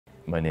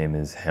My name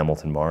is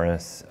Hamilton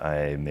Morris.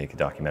 I make a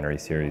documentary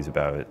series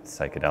about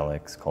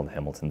psychedelics called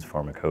Hamilton's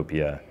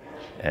Pharmacopeia,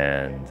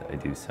 and I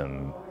do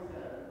some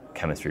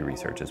chemistry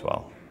research as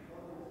well.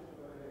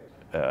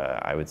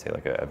 I would say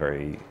like a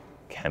very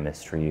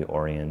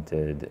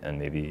chemistry-oriented and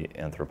maybe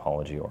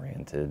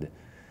anthropology-oriented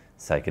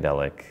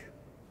psychedelic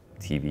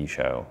TV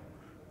show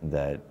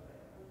that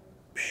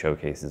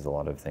showcases a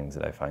lot of things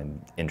that I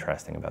find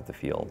interesting about the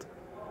field.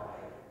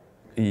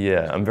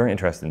 Yeah, I'm very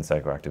interested in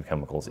psychoactive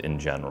chemicals in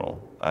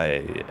general.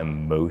 I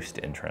am most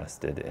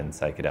interested in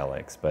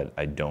psychedelics, but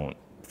I don't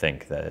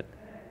think that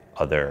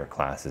other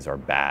classes are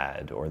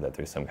bad or that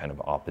there's some kind of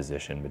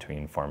opposition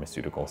between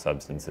pharmaceutical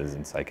substances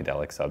and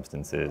psychedelic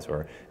substances,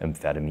 or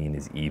amphetamine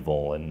is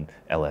evil and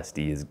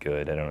LSD is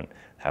good. I don't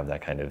have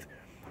that kind of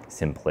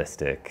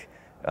simplistic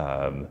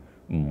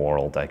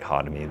moral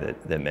dichotomy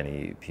that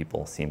many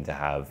people seem to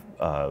have.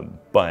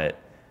 But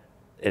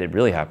it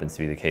really happens to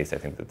be the case. I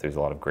think that there's a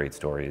lot of great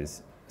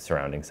stories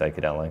surrounding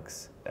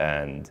psychedelics,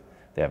 and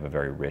they have a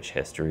very rich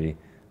history.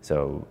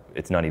 So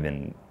it's not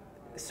even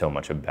so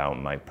much about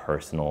my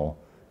personal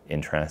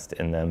interest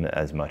in them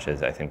as much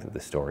as I think that the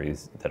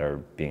stories that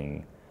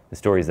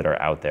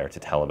are out there to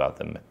tell about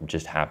them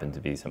just happen to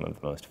be some of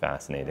the most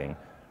fascinating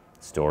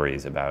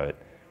stories about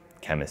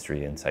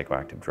chemistry and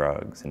psychoactive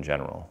drugs in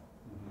general.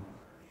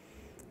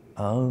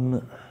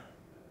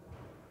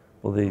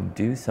 Well, they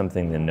do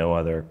something that no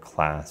other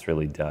class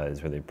really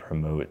does, where they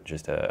promote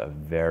just a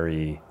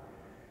very,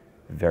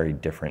 very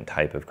different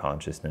type of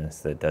consciousness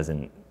that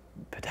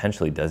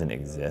potentially doesn't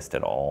exist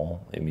at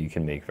all. I mean, you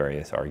can make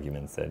various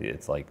arguments that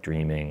it's like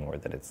dreaming, or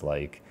that it's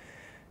like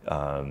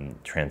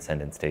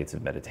transcendent states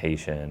of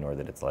meditation, or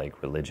that it's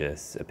like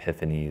religious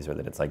epiphanies, or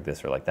that it's like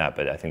this or like that.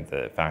 But I think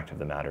the fact of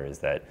the matter is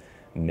that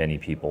many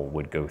people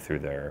would go through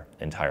their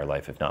entire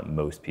life, if not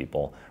most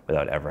people,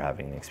 without ever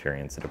having an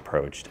experience that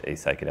approached a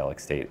psychedelic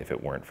state if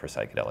it weren't for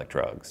psychedelic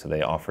drugs. So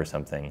they offer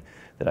something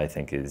that I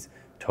think is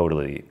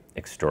totally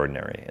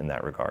extraordinary in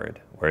that regard.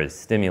 Whereas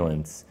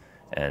stimulants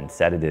and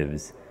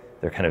sedatives,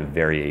 they're kind of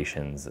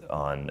variations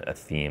on a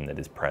theme that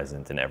is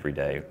present in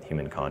everyday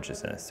human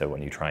consciousness. So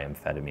when you try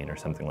amphetamine or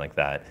something like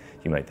that,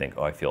 you might think,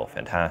 oh, I feel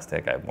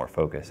fantastic, I have more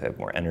focus, I have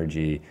more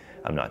energy,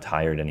 I'm not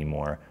tired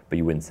anymore. But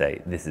you wouldn't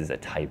say, this is a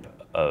type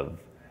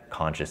of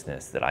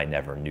consciousness that I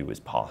never knew was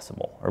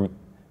possible. Or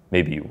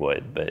maybe you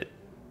would, but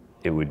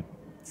it would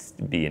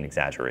be an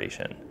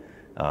exaggeration.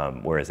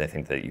 Whereas I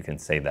think that you can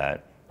say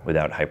that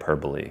without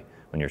hyperbole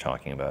when you're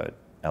talking about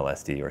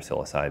LSD or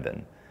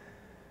psilocybin.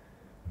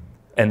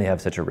 And they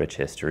have such a rich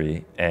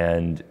history.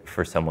 And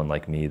for someone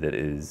like me that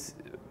is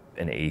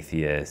an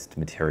atheist,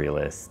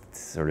 materialist,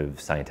 sort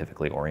of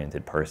scientifically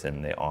oriented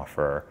person, they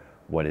offer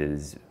what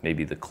is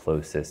maybe the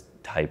closest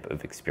type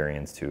of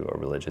experience to a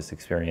religious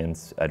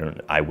experience.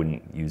 I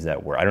wouldn't use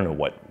that word. I don't know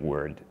what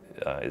word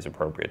is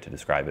appropriate to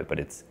describe it, but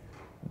it's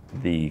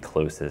the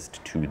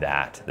closest to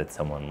that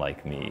someone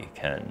like me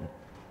can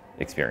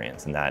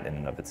experience. And that in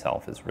and of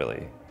itself is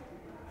really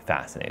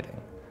fascinating.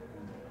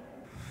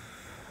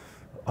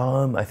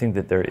 I think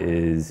that there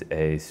is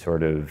a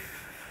sort of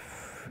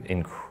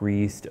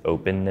increased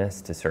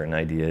openness to certain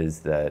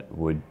ideas that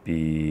would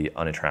be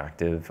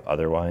unattractive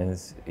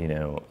otherwise. You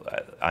know,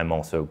 I'm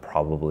also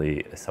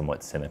probably a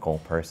somewhat cynical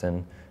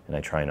person, and I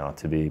try not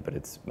to be, but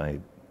it's my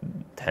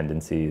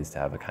tendency is to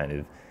have a kind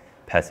of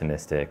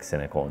pessimistic,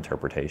 cynical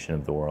interpretation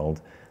of the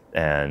world.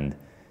 And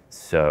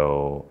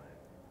so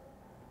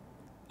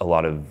a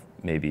lot of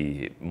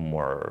maybe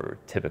more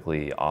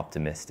typically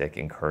optimistic,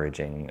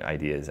 encouraging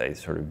ideas I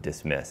sort of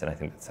dismiss. And I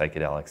think that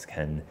psychedelics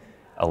can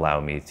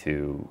allow me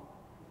to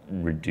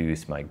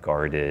reduce my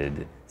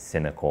guarded,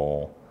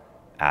 cynical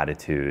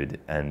attitude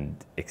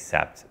and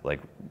accept like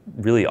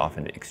really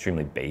often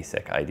extremely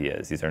basic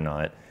ideas. These are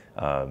not,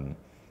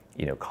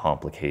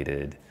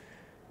 complicated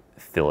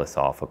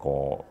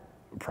philosophical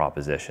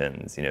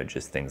propositions,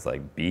 just things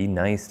like be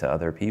nice to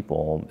other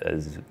people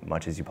as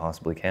much as you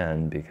possibly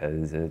can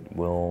because it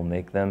will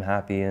make them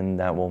happy and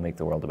that will make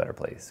the world a better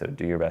place. So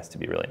do your best to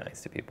be really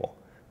nice to people,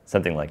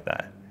 something like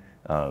that.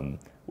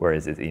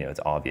 Whereas it's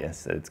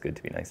obvious that it's good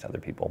to be nice to other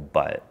people,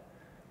 but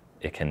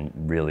it can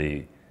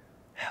really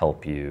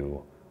help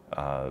you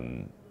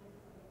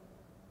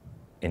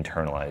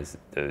internalize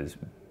those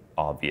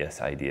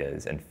obvious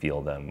ideas and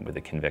feel them with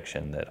a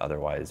conviction that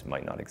otherwise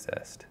might not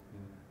exist.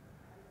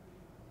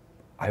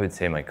 I would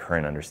say my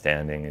current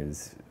understanding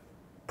is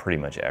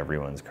pretty much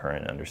everyone's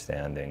current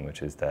understanding,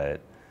 which is that,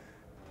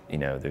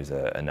 there's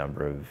a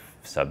number of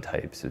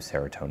subtypes of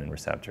serotonin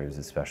receptors,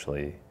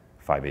 especially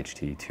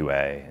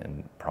 5-HT2A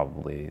and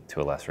probably to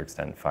a lesser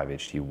extent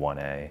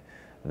 5-HT1A,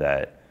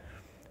 that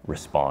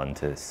respond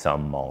to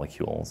some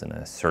molecules in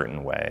a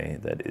certain way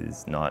that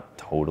is not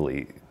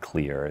totally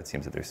clear. It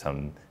seems that there's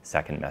some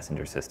second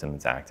messenger system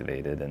that's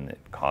activated and it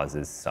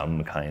causes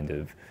some kind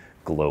of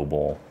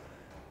global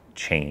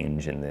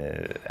change in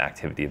the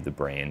activity of the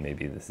brain.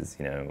 Maybe this is,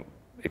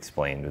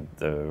 explained with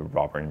the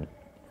Robin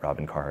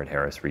Carhart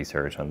Harris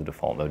research on the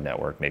default mode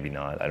network. Maybe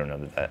not. I don't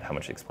know how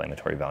much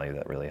explanatory value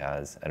that really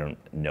has. I don't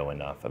know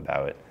enough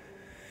about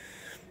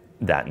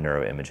that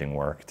neuroimaging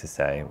work to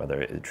say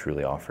whether it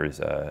truly offers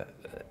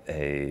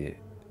a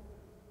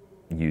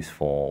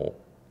useful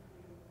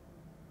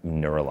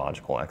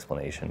neurological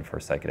explanation for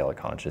psychedelic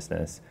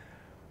consciousness.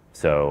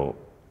 So,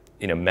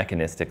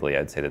 mechanistically,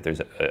 I'd say that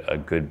there's a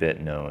good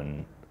bit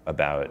known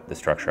about the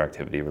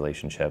structure-activity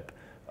relationship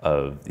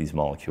of these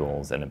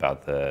molecules and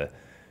about the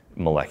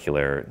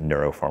molecular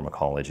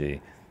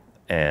neuropharmacology.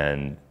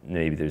 And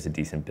maybe there's a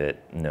decent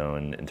bit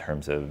known in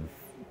terms of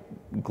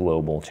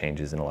global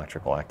changes in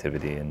electrical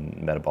activity and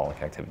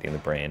metabolic activity in the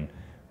brain.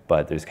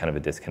 But there's kind of a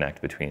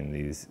disconnect between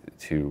these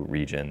two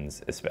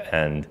regions,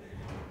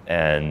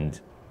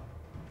 and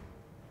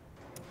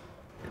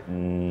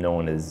no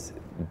one has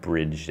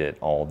bridged it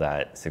all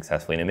that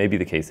successfully. And it may be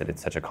the case that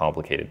it's such a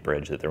complicated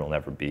bridge that there will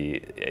never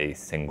be a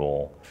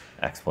single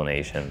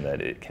explanation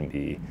that it can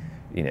be,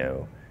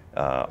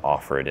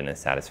 offered in a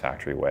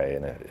satisfactory way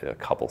in a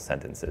couple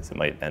sentences. It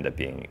might end up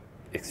being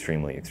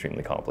extremely,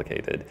 extremely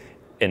complicated.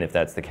 And if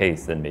that's the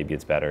case, then maybe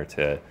it's better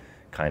to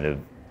kind of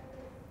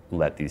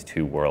let these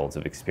two worlds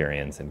of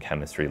experience and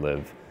chemistry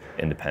live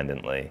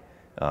independently.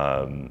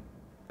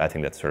 I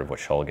think that's sort of what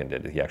Shulgin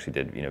did. He actually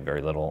did,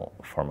 very little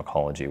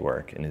pharmacology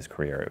work in his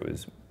career. It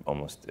was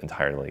almost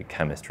entirely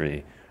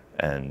chemistry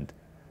and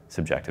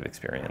subjective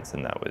experience,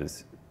 and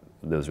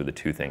those were the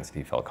two things that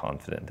he felt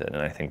confident in.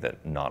 And I think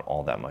that not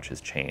all that much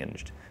has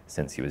changed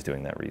since he was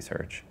doing that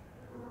research.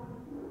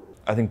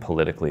 I think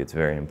politically it's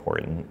very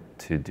important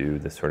to do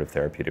this sort of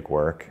therapeutic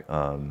work,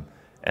 and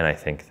I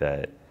think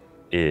that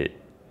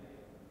it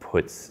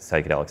puts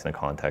psychedelics in a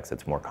context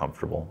that's more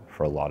comfortable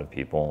for a lot of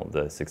people.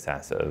 The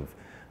success of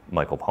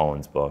Michael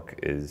Pollan's book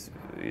is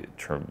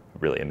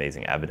really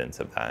amazing evidence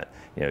of that.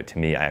 To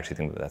me, I actually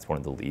think that that's one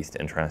of the least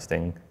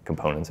interesting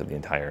components of the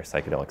entire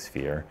psychedelic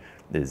sphere,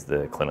 is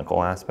the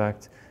clinical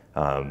aspect.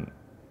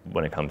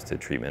 When it comes to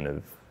treatment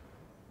of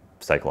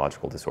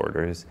psychological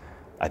disorders,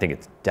 I think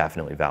it's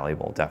definitely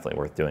valuable, definitely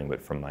worth doing,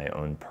 but from my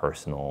own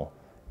personal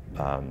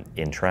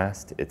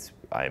interest,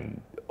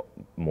 I'm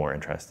more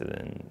interested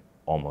in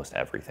almost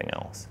everything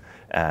else.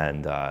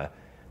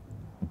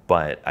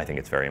 But I think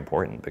it's very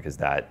important because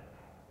that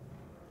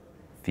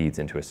feeds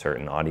into a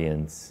certain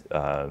audience,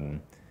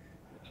 and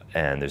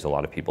there's a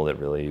lot of people that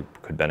really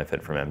could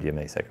benefit from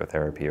MDMA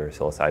psychotherapy or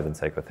psilocybin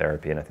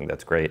psychotherapy, and I think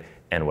that's great.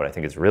 And what I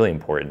think is really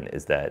important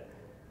is that,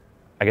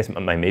 I guess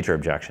my major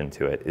objection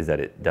to it is that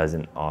it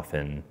doesn't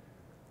often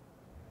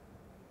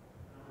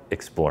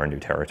explore new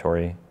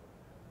territory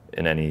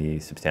in any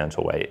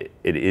substantial way.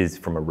 It is,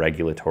 from a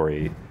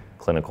regulatory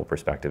clinical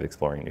perspective,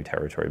 exploring new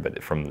territory,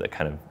 but from the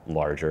kind of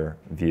larger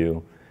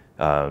view,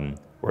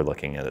 we're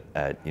looking at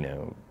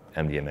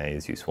MDMA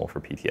is useful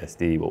for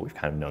PTSD. Well, we've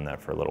kind of known that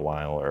for a little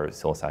while. Or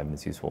psilocybin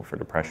is useful for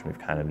depression. We've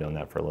kind of known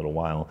that for a little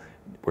while.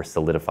 We're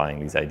solidifying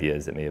these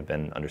ideas that may have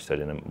been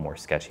understood in a more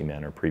sketchy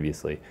manner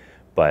previously.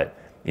 But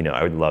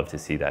I would love to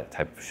see that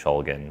type of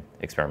Shulgin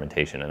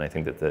experimentation, and I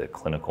think that the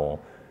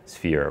clinical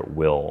sphere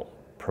will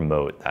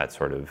promote that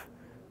sort of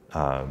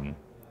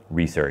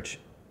research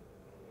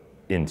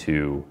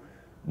into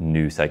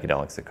new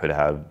psychedelics that could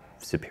have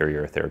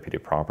superior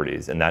therapeutic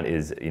properties. And that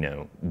is,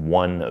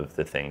 one of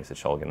the things that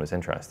Shulgin was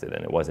interested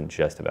in. It wasn't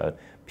just about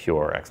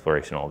pure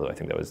exploration, although I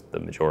think that was the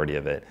majority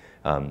of it.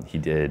 He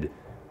did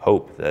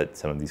hope that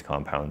some of these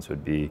compounds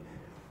would be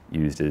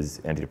used as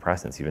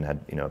antidepressants. He even had,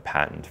 a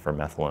patent for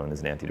methylone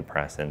as an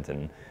antidepressant,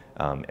 and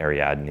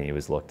Ariadne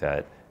was looked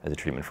at as a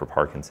treatment for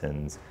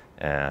Parkinson's,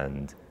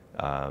 and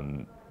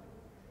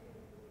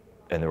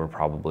there were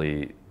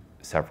probably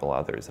several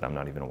others that I'm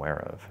not even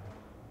aware of.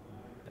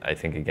 I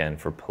think, again,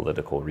 for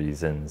political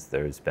reasons,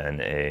 there's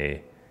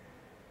been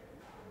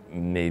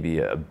maybe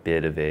a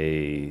bit of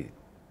a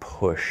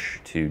push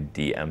to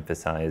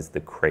de-emphasize the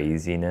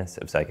craziness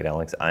of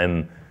psychedelics.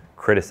 I'm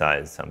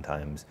criticized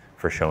sometimes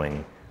for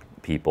showing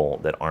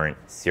people that aren't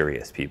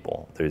serious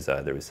people.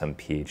 There was some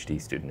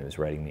PhD student who was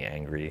writing me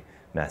angry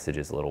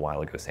messages a little while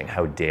ago saying,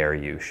 how dare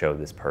you show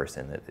this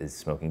person that is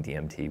smoking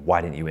DMT?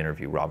 Why didn't you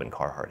interview Robin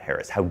Carhart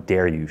Harris? How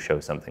dare you show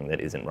something that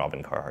isn't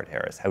Robin Carhart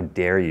Harris? How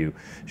dare you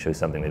show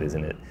something that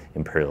isn't at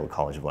Imperial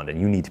College of London?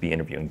 You need to be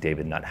interviewing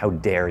David Nutt. How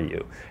dare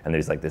you? And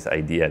there's like this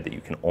idea that you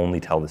can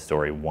only tell the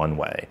story one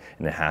way,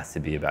 and it has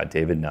to be about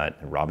David Nutt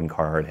and Robin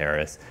Carhart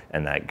Harris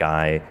and that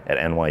guy at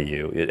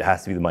NYU. It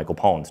has to be the Michael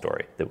Pollan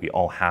story, that we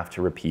all have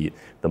to repeat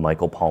the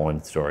Michael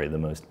Pollan story, the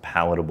most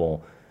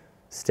palatable,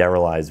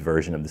 sterilized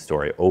version of the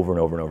story over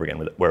and over and over again,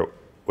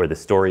 where the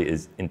story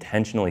is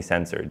intentionally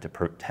censored to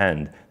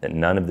pretend that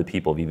none of the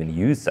people have even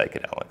used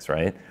psychedelics,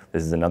 right?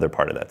 This is another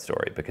part of that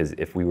story, because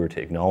if we were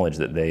to acknowledge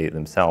that they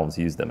themselves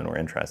used them and were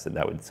interested,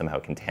 that would somehow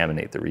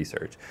contaminate the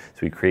research.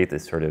 So we create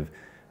this sort of,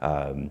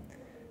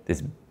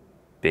 this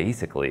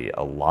basically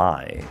a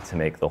lie to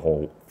make the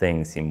whole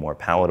thing seem more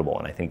palatable,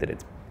 and I think that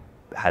it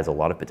has a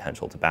lot of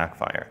potential to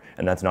backfire.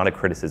 And that's not a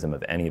criticism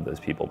of any of those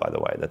people, by the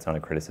way. That's not a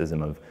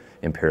criticism of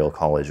Imperial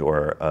College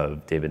or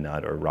of David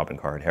Nutt or Robin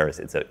Carhart Harris.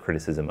 It's a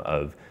criticism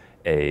of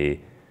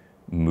a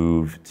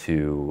move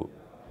to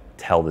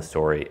tell the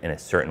story in a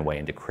certain way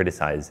and to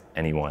criticize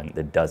anyone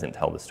that doesn't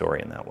tell the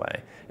story in that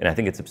way. And I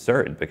think it's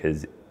absurd,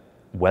 because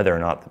whether or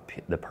not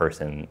the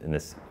person in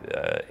this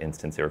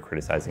instance, they were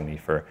criticizing me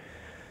for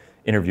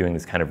interviewing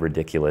this kind of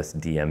ridiculous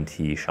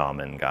DMT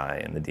shaman guy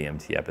in the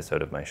DMT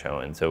episode of my show.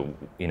 And so,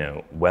 you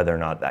know, whether or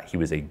not that he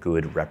was a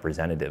good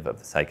representative of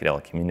the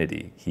psychedelic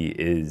community, he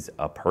is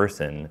a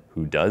person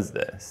who does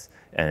this,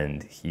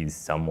 and he's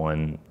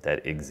someone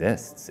that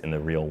exists in the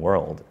real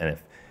world. And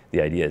if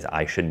the idea is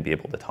I shouldn't be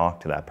able to talk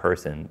to that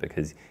person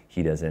because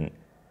he doesn't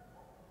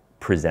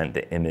present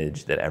the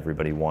image that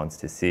everybody wants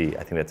to see,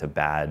 I think that's a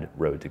bad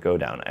road to go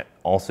down.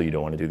 Also, you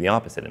don't want to do the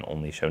opposite and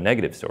only show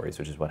negative stories,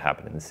 which is what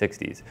happened in the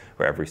 60s,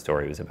 where every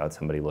story was about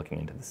somebody looking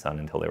into the sun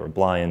until they were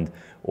blind,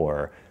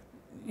 or,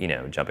 you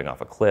know, jumping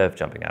off a cliff,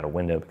 jumping out a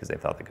window because they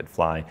thought they could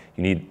fly.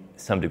 You need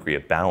some degree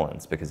of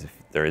balance, because if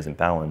there isn't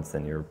balance,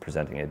 then you're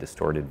presenting a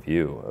distorted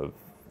view of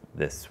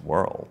this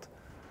world.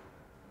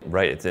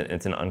 Right,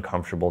 it's an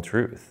uncomfortable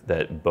truth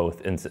that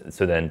both,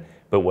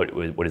 but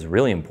what is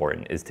really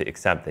important is to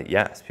accept that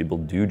yes, people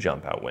do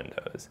jump out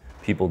windows,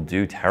 people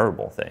do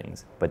terrible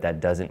things, but that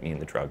doesn't mean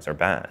the drugs are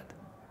bad.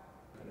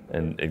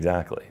 And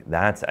exactly,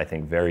 that's, I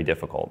think, very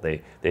difficult.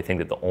 They think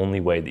that the only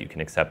way that you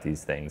can accept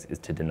these things is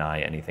to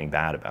deny anything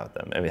bad about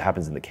them. I mean, it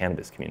happens in the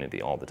cannabis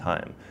community all the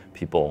time.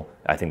 People,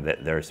 I think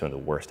that they're some of the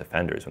worst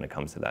offenders when it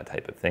comes to that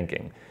type of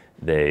thinking.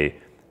 They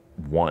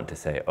want to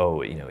say,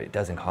 oh, you know, it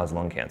doesn't cause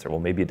lung cancer. Well,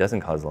 maybe it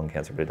doesn't cause lung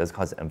cancer, but it does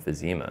cause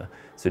emphysema.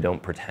 So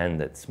don't pretend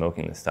that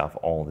smoking this stuff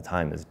all the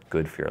time is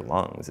good for your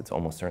lungs. It's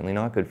almost certainly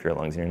not good for your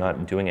lungs, and you're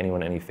not doing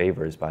anyone any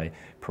favors by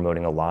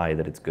promoting a lie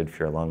that it's good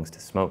for your lungs to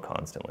smoke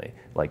constantly.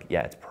 Like,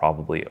 yeah, it's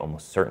probably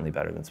almost certainly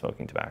better than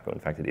smoking tobacco. In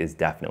fact, it is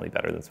definitely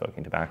better than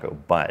smoking tobacco,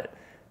 but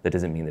that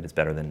doesn't mean that it's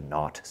better than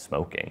not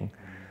smoking.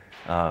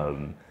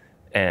 And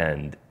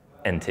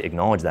to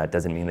acknowledge that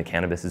doesn't mean that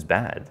cannabis is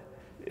bad.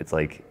 It's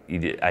like,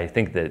 I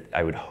think that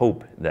I would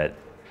hope that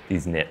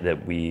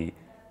that we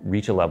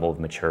reach a level of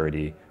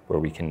maturity where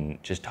we can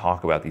just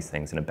talk about these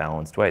things in a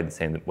balanced way, the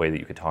same way that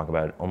you could talk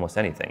about almost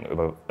anything,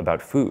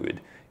 about food.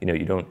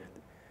 You know,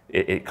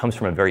 it comes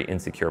from a very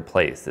insecure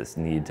place, this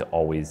need to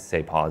always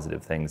say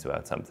positive things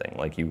about something.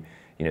 Like you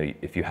know,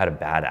 if you had a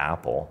bad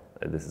apple,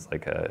 this is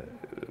like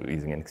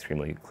using an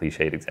extremely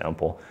cliched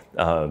example,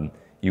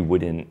 you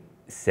wouldn't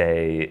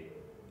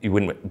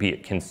be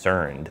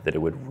concerned that it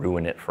would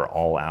ruin it for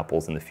all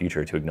apples in the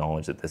future to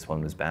acknowledge that this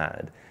one was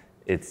bad.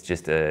 It's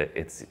just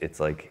it's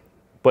like,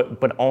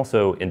 but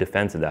also in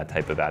defense of that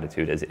type of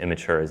attitude, as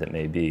immature as it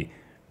may be,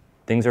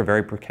 things are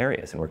very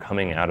precarious, and we're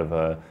coming out of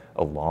a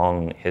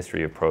long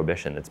history of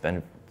prohibition that's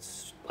been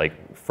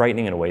like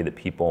frightening in a way that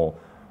people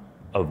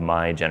of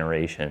my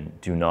generation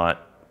do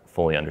not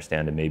fully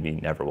understand, and maybe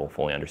never will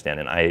fully understand.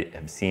 And I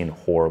have seen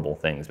horrible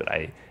things, but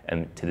I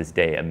am to this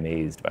day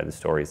amazed by the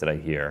stories that I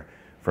hear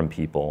from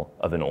people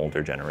of an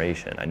older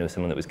generation. I know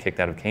someone that was kicked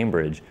out of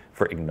Cambridge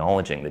for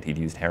acknowledging that he'd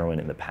used heroin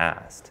in the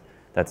past.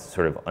 That's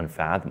sort of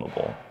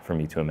unfathomable for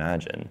me to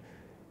imagine.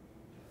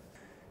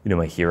 You know,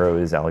 my hero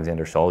is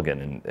Alexander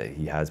Shulgin, and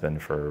he has been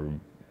for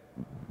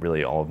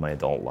really all of my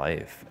adult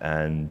life.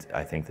 And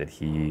I think that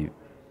he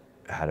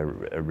had a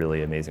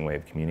really amazing way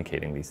of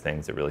communicating these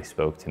things that really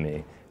spoke to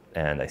me.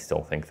 And I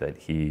still think that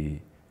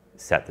he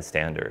set the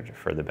standard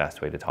for the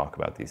best way to talk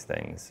about these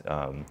things.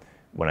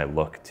 When I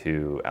look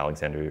to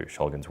Alexander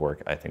Shulgin's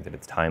work, I think that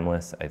it's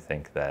timeless. I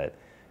think that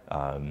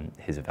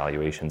his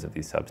evaluations of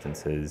these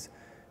substances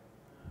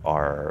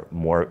are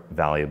more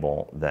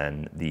valuable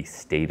than the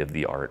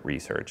state-of-the-art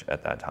research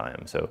at that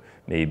time. So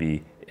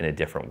maybe in a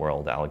different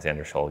world,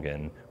 Alexander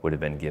Shulgin would have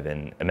been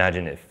given,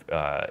 imagine if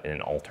in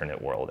an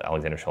alternate world,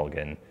 Alexander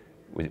Shulgin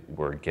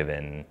were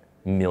given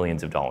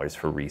millions of dollars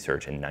for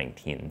research in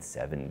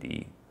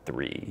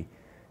 1973,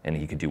 and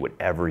he could do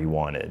whatever he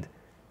wanted.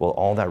 Well,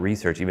 all that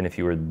research, even if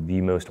you were the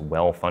most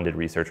well-funded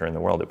researcher in the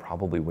world, it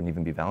probably wouldn't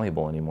even be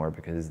valuable anymore,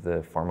 because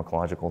the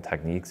pharmacological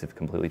techniques have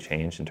completely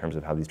changed in terms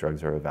of how these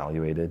drugs are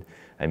evaluated.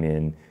 I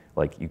mean,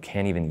 like, you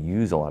can't even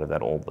use a lot of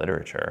that old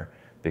literature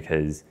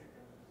because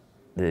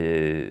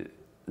the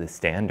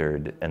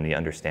standard and the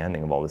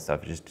understanding of all this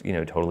stuff just, you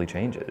know, totally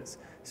changes.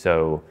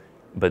 So,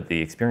 but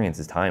the experience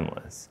is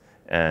timeless.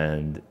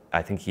 And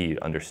I think he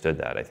understood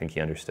that. I think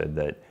he understood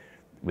that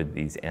with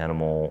these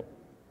animal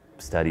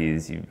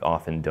studies, you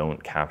often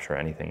don't capture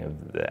anything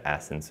of the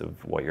essence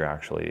of what you're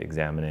actually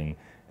examining,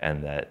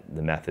 and that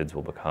the methods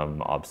will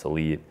become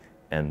obsolete,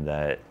 and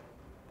that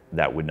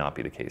would not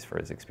be the case for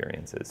his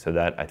experiences. So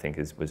that, I think,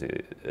 was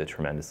a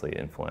tremendously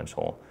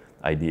influential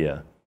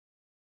idea.